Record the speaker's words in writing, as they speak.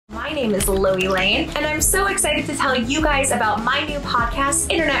My name is LoeyLane, and I'm so excited to tell you guys about my new podcast,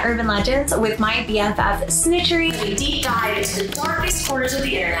 Internet Urban Legends, with my BFF Snitchery. We deep dive into the darkest corners of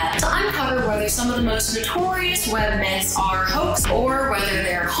the internet to uncover whether some of the most notorious web myths are hoax or whether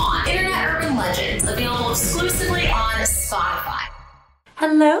they're con. Internet Urban Legends, available exclusively on Spotify.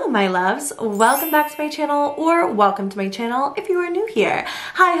 Hello, my loves. Welcome back to my channel, or welcome to my channel if you are new here.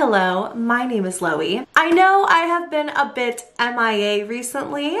 Hi, hello. My name is Loey. I know I have been a bit MIA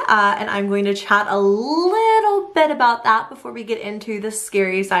recently, and I'm going to chat a little bit about that before we get into the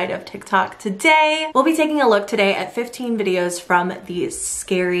scary side of TikTok today. We'll be taking a look today at 15 videos from the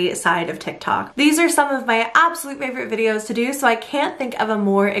scary side of TikTok. These are some of my absolute favorite videos to do, so I can't think of a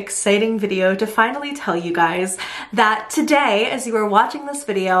more exciting video to finally tell you guys that today, as you are watching this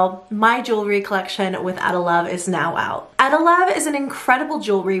video, my jewelry collection with Love is now out. Love is an incredible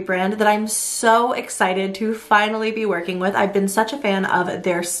jewelry brand that I'm so excited to finally be working with. I've been such a fan of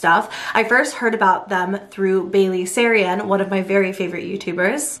their stuff. I first heard about them through Bailey Sarian, one of my very favorite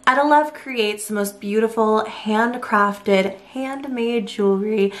YouTubers. Love creates the most beautiful, handcrafted, handmade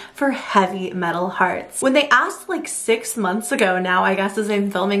jewelry for heavy metal hearts. When they asked like 6 months ago now, I guess as I'm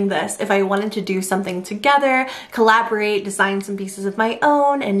filming this, if I wanted to do something together, collaborate, design some pieces of my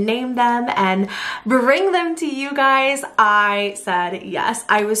own and name them and bring them to you guys, I said yes.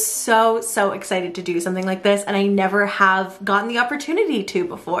 I was so excited to do something like this, and I never have gotten the opportunity to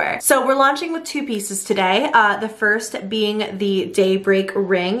before. So we're launching with 2 pieces today. The first being the Daybreak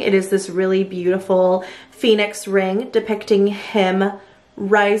ring. It is this really beautiful phoenix ring depicting him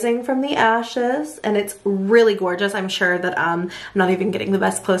rising from the ashes, and it's really gorgeous. I'm sure that I'm not even getting the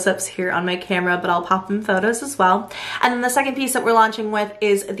best close-ups here on my camera, but I'll pop in photos as well. And then the second piece that we're launching with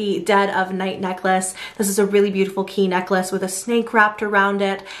is the Dead of Night necklace. This is a really beautiful key necklace with a snake wrapped around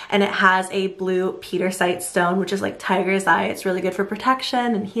it, and it has a blue petersite stone, which is like tiger's eye. It's really good for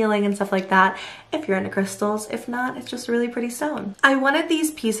protection and healing and stuff like that if you're into crystals. If not, it's just a really pretty stone. I wanted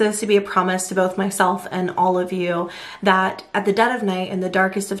these pieces to be a promise to both myself and all of you that at the dead of night, in the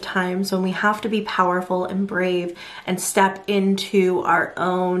darkest of times, when we have to be powerful and brave and step into our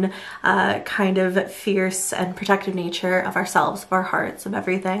own kind of fierce and protective nature of ourselves, of our hearts, of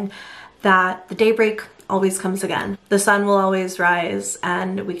everything, that the daybreak always comes again. The sun will always rise,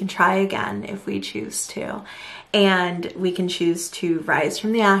 and we can try again if we choose to. And we can choose to rise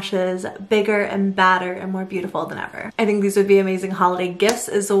from the ashes bigger and badder and more beautiful than ever. I think these would be amazing holiday gifts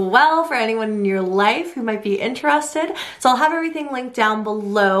as well for anyone in your life who might be interested. So I'll have everything linked down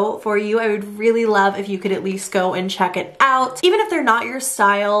below for you. I would really love if you could at least go and check it out. Even if they're not your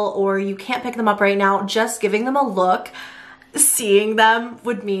style or you can't pick them up right now, just giving them a look, seeing them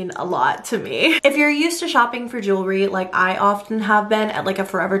would mean a lot to me. If you're used to shopping for jewelry like I often have been at like a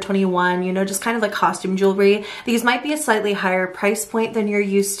Forever 21, you know, just kind of like costume jewelry, these might be a slightly higher price point than you're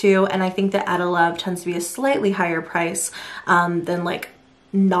used to, and I think that Love tends to be a slightly higher price than like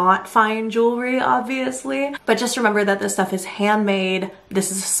not fine jewelry, obviously. But just remember that this stuff is handmade. This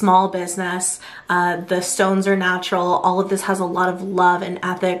is a small business. The stones are natural. All of this has a lot of love and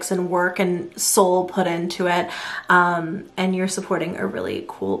ethics and work and soul put into it. And you're supporting a really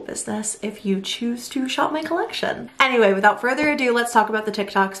cool business if you choose to shop my collection. Anyway, without further ado, let's talk about the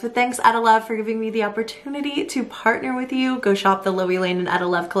TikToks. But thanks Love for giving me the opportunity to partner with you. Go shop the LoeyLane and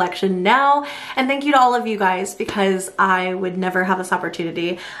Love collection now. And thank you to all of you guys, because I would never have this opportunity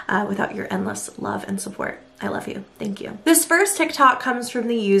without your endless love and support. I love you. Thank you. This first TikTok comes from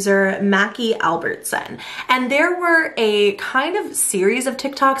the user Mackie Albertson, and there were a kind of series of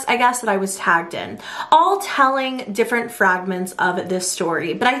TikToks, I guess, that I was tagged in, all telling different fragments of this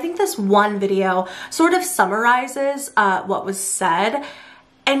story. But I think this one video sort of summarizes what was said,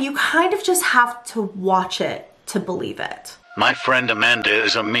 and you kind of just have to watch it to believe it. My friend Amanda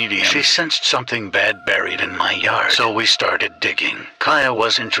is a medium. She sensed something bad buried in my yard, so we started digging. Kaya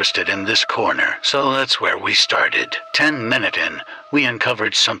was interested in this corner, so that's where we started. 10 minutes in, we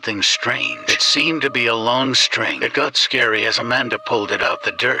uncovered something strange. It seemed to be a long string. It got scary as Amanda pulled it out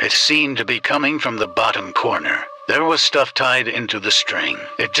the dirt. It seemed to be coming from the bottom corner. There was stuff tied into the string.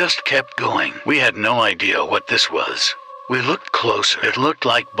 It just kept going. We had no idea what this was. We looked closer. It looked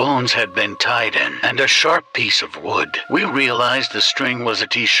like bones had been tied in, and a sharp piece of wood. We realized the string was a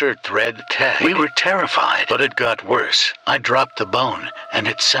t-shirt thread tag. We were terrified, but it got worse. I dropped the bone, and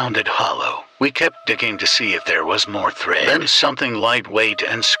it sounded hollow. We kept digging to see if there was more thread. Then something lightweight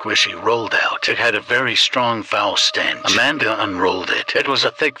and squishy rolled out. It had a very strong foul stench. Amanda unrolled it. It was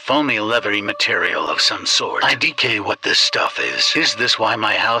a thick, foamy, leathery material of some sort. IDK what this stuff is. Is this why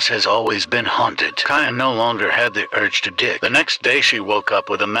my house has always been haunted? Kaya no longer had the urge to dig. The next day she woke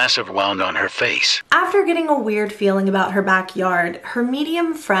up with a massive wound on her face. After getting a weird feeling about her backyard, her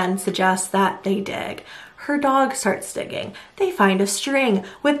medium friend suggests that they dig. Her dog starts digging. They find a string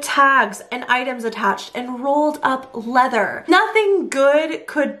with tags and items attached and rolled up leather. Nothing good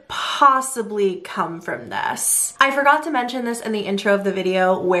could possibly come from this. I forgot to mention this in the intro of the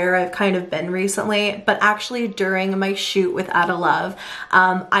video where I've kind of been recently, but actually during my shoot with Ada Love,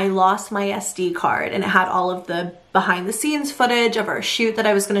 I lost my SD card and it had all of the behind the scenes footage of our shoot that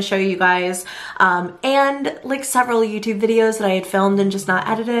I was going to show you guys, and like several YouTube videos that I had filmed and just not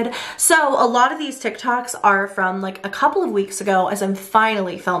edited. So a lot of these TikToks are from like a couple of weeks ago as I'm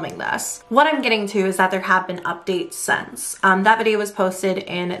finally filming this. What I'm getting to is that there have been updates since. That video was posted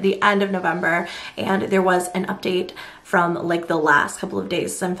in the end of November and there was an update from like the last couple of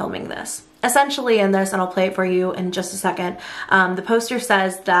days as I'm filming this. Essentially in this, and I'll play it for you in just a second, the poster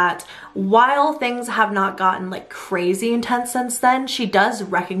says that while things have not gotten like crazy intense since then, she does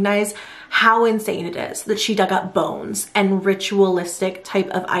recognize how insane it is that she dug up bones and ritualistic type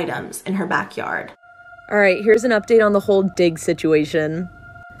of items in her backyard. All right, here's an update on the whole dig situation.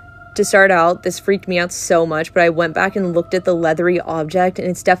 To start out, this freaked me out so much, but I went back and looked at the leathery object and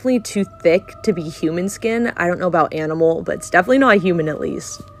it's definitely too thick to be human skin. I don't know about animal, but it's definitely not human at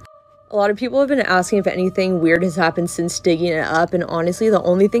least. A lot of people have been asking if anything weird has happened since digging it up, and honestly, the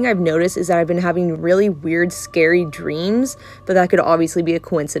only thing I've noticed is that I've been having really weird, scary dreams, but that could obviously be a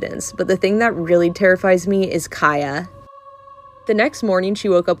coincidence. But the thing that really terrifies me is Kaya. The next morning, she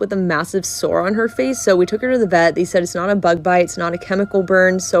woke up with a massive sore on her face, so we took her to the vet. They said it's not a bug bite, it's not a chemical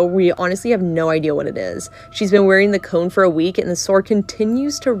burn, so we honestly have no idea what it is. She's been wearing the cone for a week, and the sore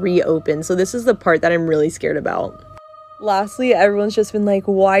continues to reopen, so this is the part that I'm really scared about. Lastly, everyone's just been like,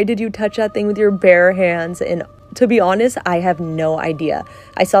 why did you touch that thing with your bare hands? And to be honest, I have no idea.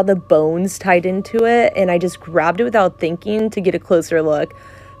 I saw the bones tied into it and I just grabbed it without thinking to get a closer look.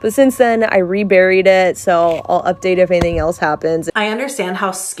 But since then, I reburied it, so I'll update if anything else happens. I understand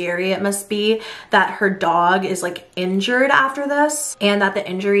how scary it must be that her dog is like injured after this and that the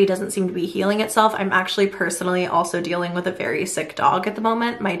injury doesn't seem to be healing itself. I'm actually personally also dealing with a very sick dog at the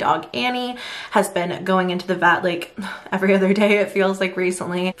moment. My dog Annie has been going into the vet like every other day, it feels like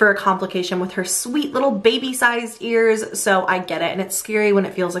recently, for a complication with her sweet little baby-sized ears. So I get it, and it's scary when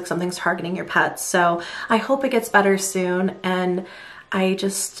it feels like something's targeting your pets. So I hope it gets better soon, and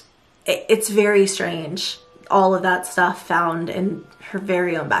it's very strange. All of that stuff found in her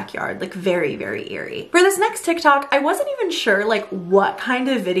very own backyard, like very, very eerie. For this next TikTok, I wasn't even sure like what kind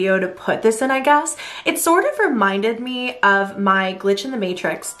of video to put this in, I guess. It sort of reminded me of my Glitch in the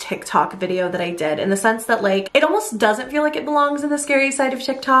Matrix TikTok video that I did, in the sense that like, it almost doesn't feel like it belongs in the scary side of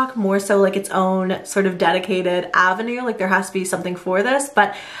TikTok, more so like its own sort of dedicated avenue. Like there has to be something for this,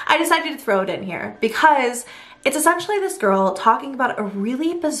 but I decided to throw it in here because it's essentially this girl talking about a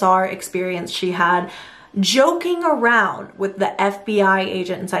really bizarre experience she had joking around with the FBI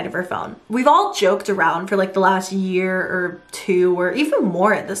agent inside of her phone. We've all joked around for like the last year or two, or even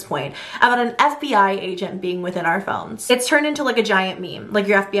more at this point, about an FBI agent being within our phones. It's turned into like a giant meme. Like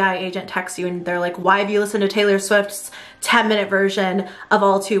your FBI agent texts you and they're like, why have you listened to Taylor Swift's 10-minute version of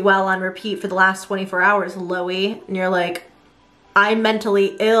All Too Well on repeat for the last 24 hours, Loey? And you're like, I'm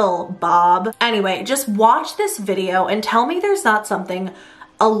mentally ill, Bob. Anyway, just watch this video and tell me there's not something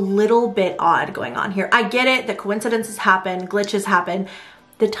a little bit odd going on here. I get it, that coincidences happen, glitches happen.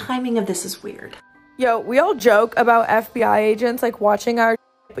 The timing of this is weird. Yo, we all joke about FBI agents like watching our,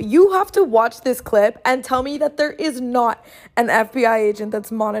 but you have to watch this clip and tell me that there is not an FBI agent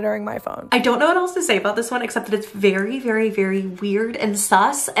that's monitoring my phone. I don't know what else to say about this one except that it's very, very, very weird and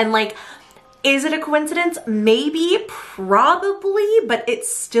sus, and like, is it a coincidence? Maybe, probably, but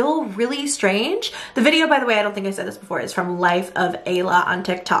it's still really strange. The video, by the way, I don't think I said this before, is from Life of Ayla on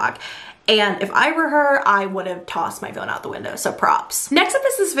TikTok. And if I were her, I would have tossed my phone out the window, so props. Next up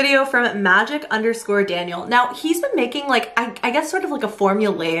is this video from Magic_Daniel. Now, he's been making like, I guess sort of like a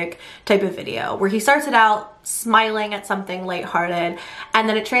formulaic type of video where he starts it out smiling at something lighthearted, and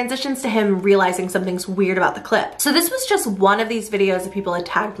then it transitions to him realizing something's weird about the clip. So this was just one of these videos that people had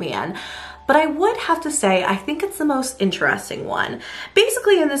tagged me in. But I would have to say, I think it's the most interesting one.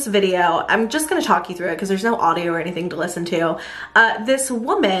 Basically in this video, I'm just gonna talk you through it because there's no audio or anything to listen to. This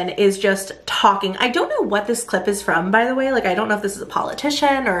woman is just talking. I don't know what this clip is from, by the way. Like, I don't know if this is a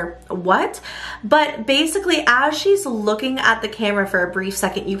politician or what, but basically as she's looking at the camera for a brief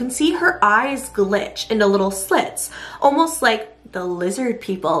second, you can see her eyes glitch into little slits, almost like the lizard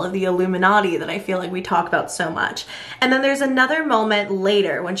people of the Illuminati that I feel like we talk about so much. And then there's another moment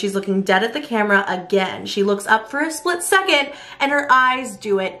later when she's looking dead at the camera again. She looks up for a split second and her eyes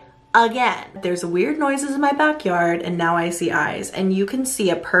do it again. There's weird noises in my backyard and now I see eyes, and you can see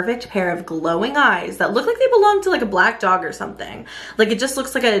a perfect pair of glowing eyes that look like they belong to like a black dog or something. Like, it just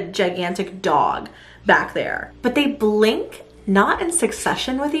looks like a gigantic dog back there. But they blink not in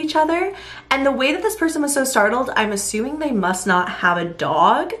succession with each other. And the way that this person was so startled, I'm assuming they must not have a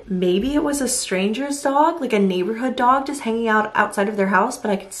dog. Maybe it was a stranger's dog, like a neighborhood dog just hanging out outside of their house,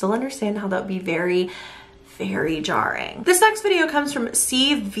 but I can still understand how that would be very jarring. This next video comes from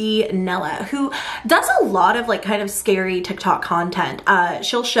CV Nella, who does a lot of like kind of scary TikTok content.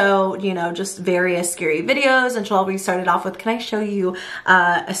 She'll show, you know, just various scary videos, and she'll always start it off with, can I show you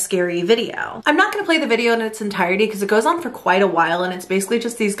a scary video? I'm not gonna play the video in its entirety because it goes on for quite a while, and it's basically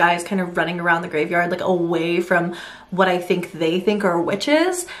just these guys kind of running around the graveyard, like away from what I think they think are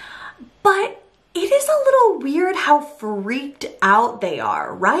witches. But it is a little weird how freaked out they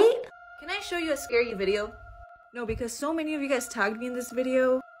are, right? Can I show you a scary video? No, because so many of you guys tagged me in this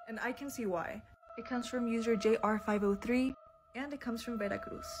video, and I can see why. It comes from user JR503, and it comes from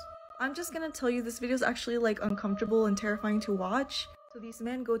Veracruz. I'm just gonna tell you this video is actually like uncomfortable and terrifying to watch. So these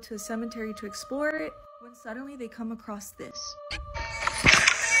men go to a cemetery to explore it, when suddenly they come across this.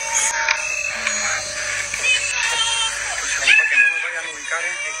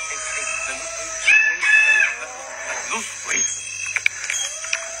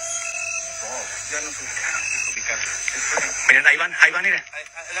 Miren, ahí van, mira.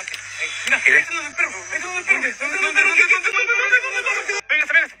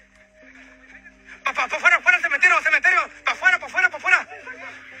 Véngase, véngase. Pa afuera, cementerio, pa afuera.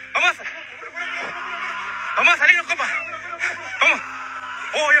 Vamos a salirnos, compa. Vamos.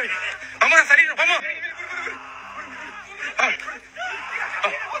 Uy. Vamos a salirnos, vamos.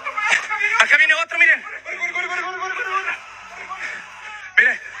 Acá viene otro, miren.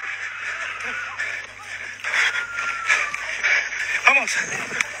 Miren. Vamos.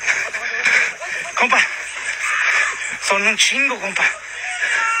 Compa. Son un chingo, compa.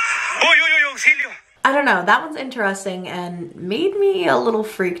 Uy, auxilio. I don't know, that one's interesting and made me a little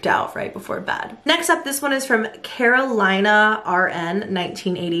freaked out right before bed. Next up, this one is from Carolina RN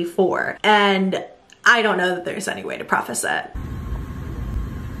 1984, and I don't know that there's any way to preface it.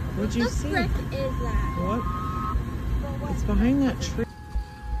 What'd you see? What the frick is that? What? It's behind that tree.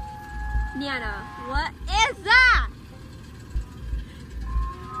 Niana, what is that?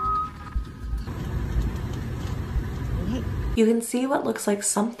 What? You can see what looks like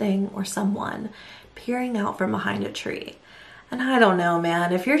something or someone peering out from behind a tree. And I don't know,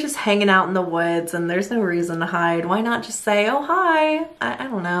 man, if you're just hanging out in the woods and there's no reason to hide, why not just say, oh, hi, I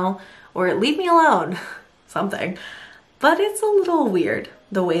don't know, or leave me alone, something. But it's a little weird,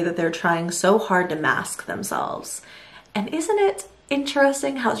 the way that they're trying so hard to mask themselves. And isn't it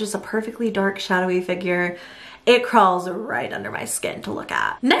interesting how it's just a perfectly dark, shadowy figure? It crawls right under my skin to look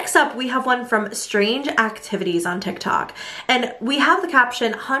at. Next up, we have one from Strange Activities on TikTok. And we have the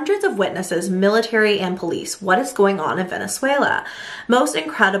caption, hundreds of witnesses, military and police. What is going on in Venezuela? Most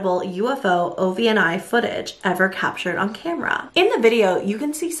incredible UFO OVNI footage ever captured on camera. In the video, you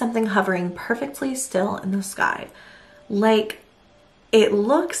can see something hovering perfectly still in the sky. Like, it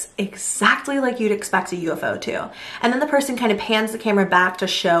looks exactly like you'd expect a UFO to. And then the person kind of pans the camera back to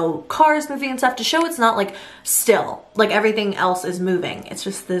show cars moving and stuff, to show it's not like still, like everything else is moving. It's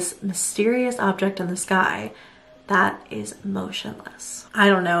just this mysterious object in the sky that is motionless. I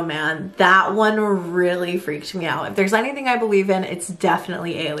don't know, man. That one really freaked me out. If there's anything I believe in, it's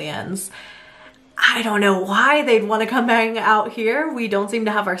definitely aliens. I don't know why they'd want to come hang out here. We don't seem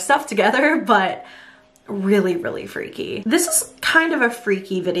to have our stuff together, but really freaky. This is kind of a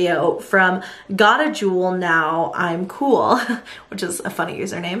freaky video from Got a Jewel Now I'm Cool, which is a funny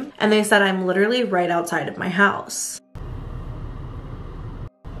username. And they said, I'm literally right outside of my house.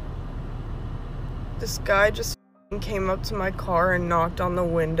 This guy just came up to my car and knocked on the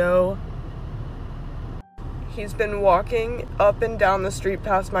window. He's been walking up and down the street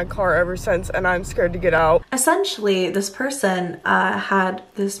past my car ever since, and I'm scared to get out. Essentially, this person had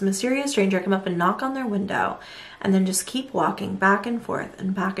this mysterious stranger come up and knock on their window and then just keep walking back and forth in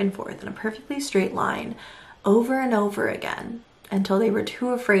a perfectly straight line over and over again until they were too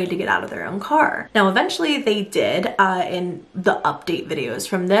afraid to get out of their own car. Now, eventually they did in the update videos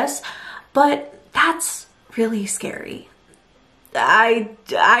from this, but that's really scary.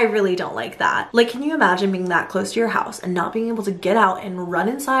 I really don't like that. Like, can you imagine being that close to your house and not being able to get out and run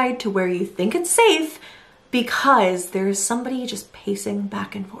inside to where you think it's safe because there's somebody just pacing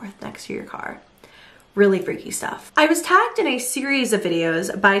back and forth next to your car? Really freaky stuff. I was tagged in a series of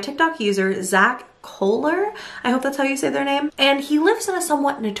videos by TikTok user Zach Kohler, I hope that's how you say their name, and he lives in a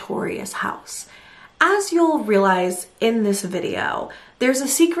somewhat notorious house. As you'll realize in this video, there's a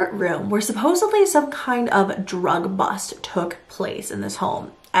secret room where supposedly some kind of drug bust took place in this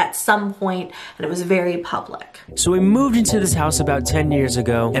home at some point, and it was very public. So we moved into this house about 10 years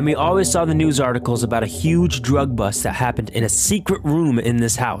ago, and we always saw the news articles about a huge drug bust that happened in a secret room in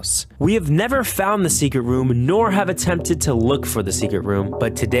this house. We have never found the secret room, nor have attempted to look for the secret room,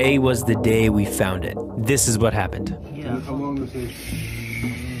 but today was the day we found it. This is what happened. Yeah, how long is this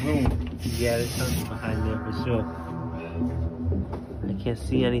room? Yeah, there's something behind there for sure. I can't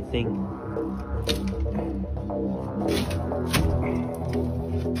see anything.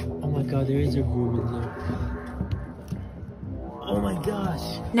 Oh my god, there is a room in there. Oh my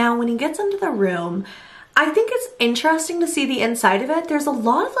gosh. Now, when he gets into the room, I think it's interesting to see the inside of it. There's a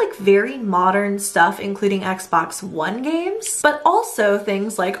lot of like very modern stuff, including Xbox One games, but also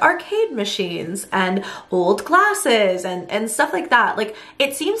things like arcade machines and old glasses and stuff like that. Like,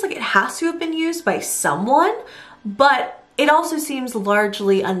 it seems like it has to have been used by someone, but it also seems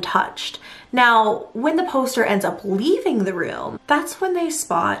largely untouched. Now, when the poster ends up leaving the room, that's when they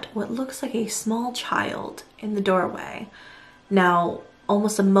spot what looks like a small child in the doorway. Now,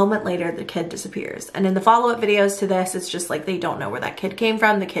 almost a moment later, the kid disappears. And in the follow-up videos to this, it's just like they don't know where that kid came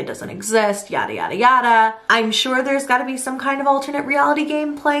from, the kid doesn't exist, yada, yada, yada. I'm sure there's gotta be some kind of alternate reality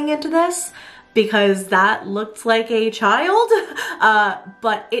game playing into this, because that looked like a child,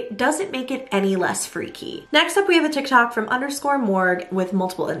 but it doesn't make it any less freaky. Next up, we have a TikTok from _morgue with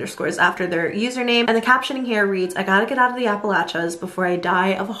multiple underscores after their username, and the captioning here reads, "I gotta get out of the Appalachians before I die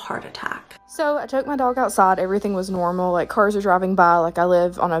of a heart attack." So I took my dog outside, everything was normal, like cars are driving by, like I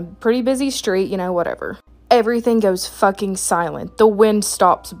live on a pretty busy street, you know, whatever. Everything goes fucking silent. The wind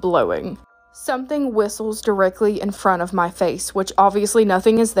stops blowing. Something whistles directly in front of my face, which obviously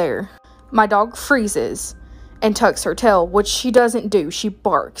nothing is there. My dog freezes and tucks her tail, which she doesn't do. She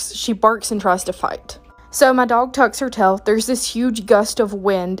barks. She barks and tries to fight. So my dog tucks her tail. There's this huge gust of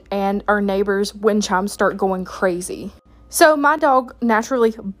wind and our neighbor's wind chimes start going crazy. So my dog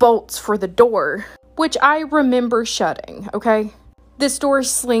naturally bolts for the door, which I remember shutting, okay? This door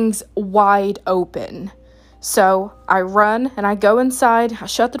slings wide open. So I run and I go inside, I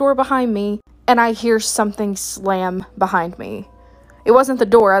shut the door behind me, and I hear something slam behind me. It wasn't the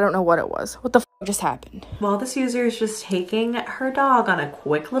door, I don't know what it was. What the f just happened? While this user is just taking her dog on a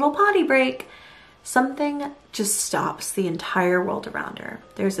quick little potty break, something just stops the entire world around her.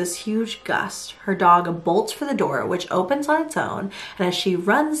 There's this huge gust. Her dog bolts for the door, which opens on its own, and as she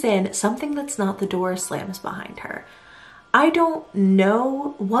runs in, something that's not the door slams behind her. I don't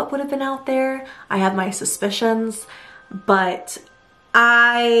know what would have been out there. I have my suspicions, but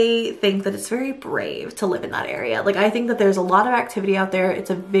I think that it's very brave to live in that area. Like, I think that there's a lot of activity out there. It's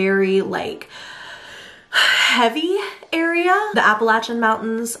a very like heavy area, the Appalachian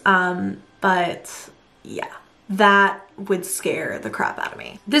Mountains, but yeah, that would scare the crap out of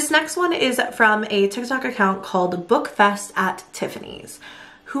me. This next one is from a TikTok account called Bookfest at Tiffany's,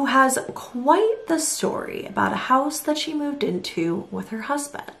 who has quite the story about a house that she moved into with her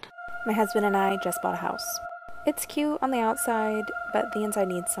husband. My husband and I just bought a house. It's cute on the outside, but the inside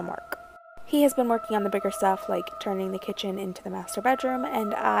needs some work. He has been working on the bigger stuff, like turning the kitchen into the master bedroom,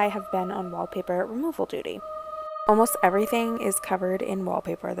 and I have been on wallpaper removal duty. Almost everything is covered in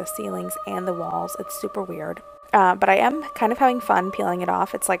wallpaper, the ceilings and the walls. It's super weird. But I am kind of having fun peeling it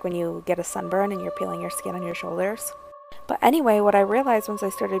off. It's like when you get a sunburn and you're peeling your skin on your shoulders. But anyway, what I realized once I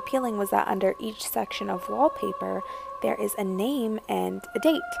started peeling was that under each section of wallpaper, there is a name and a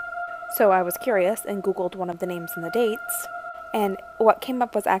date. So I was curious and Googled one of the names and the dates, and what came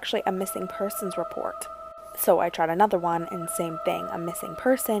up was actually a missing persons report. So I tried another one, and same thing, a missing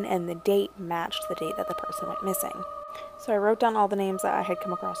person, and the date matched the date that the person went missing. So I wrote down all the names that I had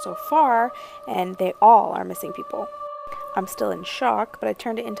come across so far, and they all are missing people. I'm still in shock, but I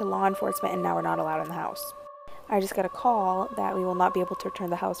turned it into law enforcement, and now we're not allowed in the house. I just got a call that we will not be able to return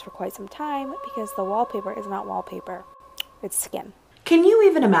the house for quite some time because the wallpaper is not wallpaper, it's skin. Can you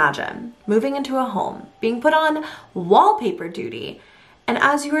even imagine moving into a home, being put on wallpaper duty, and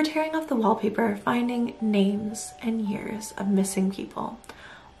as you are tearing off the wallpaper, finding names and years of missing people,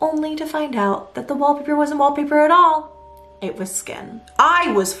 only to find out that the wallpaper wasn't wallpaper at all? It was skin.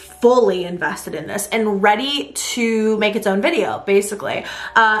 I was fully invested in this and ready to make its own video, basically,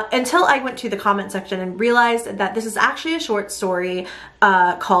 until I went to the comment section and realized that this is actually a short story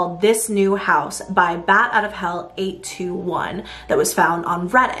called This New House by Bat Out of Hell 821 that was found on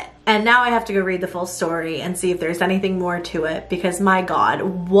Reddit. And now I have to go read the full story and see if there's anything more to it, because my God,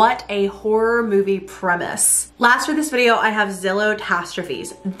 what a horror movie premise. Last for this video, I have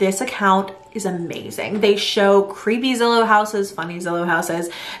Zillow-tastrophes. This account is amazing. They show creepy Zillow houses, funny Zillow houses,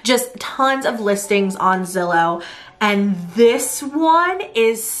 just tons of listings on Zillow. And this one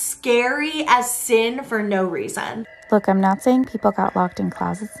is scary as sin for no reason. Look, I'm not saying people got locked in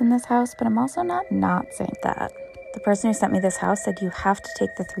closets in this house, but I'm also not saying that. The person who sent me this house said you have to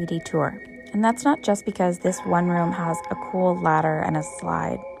take the 3D tour. And that's not just because this one room has a cool ladder and a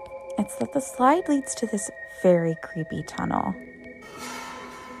slide. It's that the slide leads to this very creepy tunnel.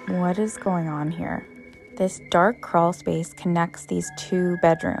 What is going on here? This dark crawl space connects these two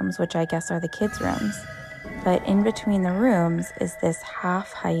bedrooms, which I guess are the kids' rooms. But in between the rooms is this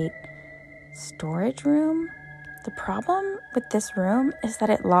half-height storage room. The problem with this room is that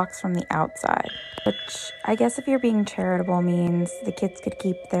it locks from the outside, which I guess if you're being charitable means the kids could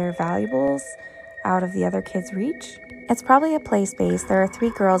keep their valuables out of the other kids' reach. It's probably a play space. There are 3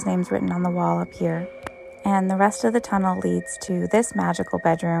 girls' names written on the wall up here. And the rest of the tunnel leads to this magical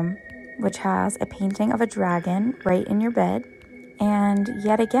bedroom, which has a painting of a dragon right in your bed. And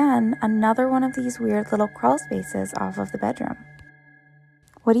yet again, another one of these weird little crawl spaces off of the bedroom.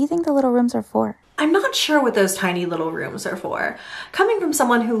 What do you think the little rooms are for? I'm not sure what those tiny little rooms are for. Coming from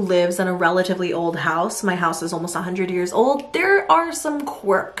someone who lives in a relatively old house, my house is almost 100 years old, there are some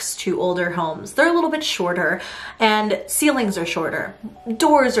quirks to older homes. They're a little bit shorter, and ceilings are shorter,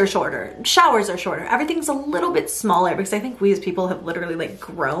 doors are shorter, showers are shorter. Everything's a little bit smaller because I think we as people have literally like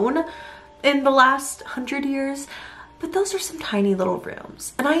grown in the last 100 years. But those are some tiny little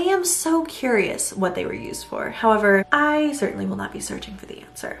rooms, and I am so curious what they were used for. However, I certainly will not be searching for the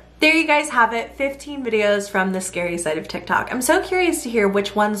answer. There you guys have it, 15 videos from the scary side of TikTok. I'm so curious to hear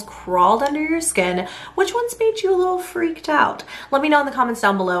which ones crawled under your skin, which ones made you a little freaked out. Let me know in the comments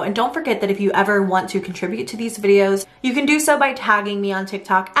down below, and don't forget that if you ever want to contribute to these videos, you can do so by tagging me on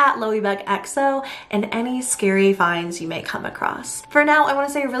TikTok at LoeyBugXO and any scary finds you may come across. For now, I want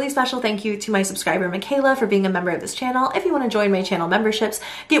to say a really special thank you to my subscriber Michaela for being a member of this channel. If you want to join my channel memberships,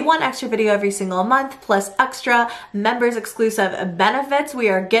 get 1 extra video every single month, plus extra members exclusive benefits. We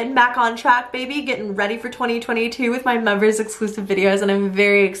are getting back on track, baby, getting ready for 2022 with my members exclusive videos, and I'm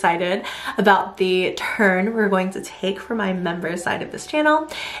very excited about the turn we're going to take for my members side of this channel.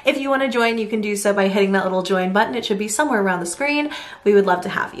 If you want to join, you can do so by hitting that little join button. It should be somewhere around the screen. We would love to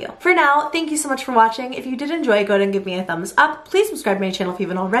have you. For now, thank you so much for watching. If you did enjoy, go ahead and give me a thumbs up. Please subscribe to my channel if you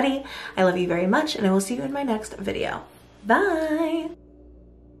haven't already. I love you very much, and I will see you in my next video. Bye!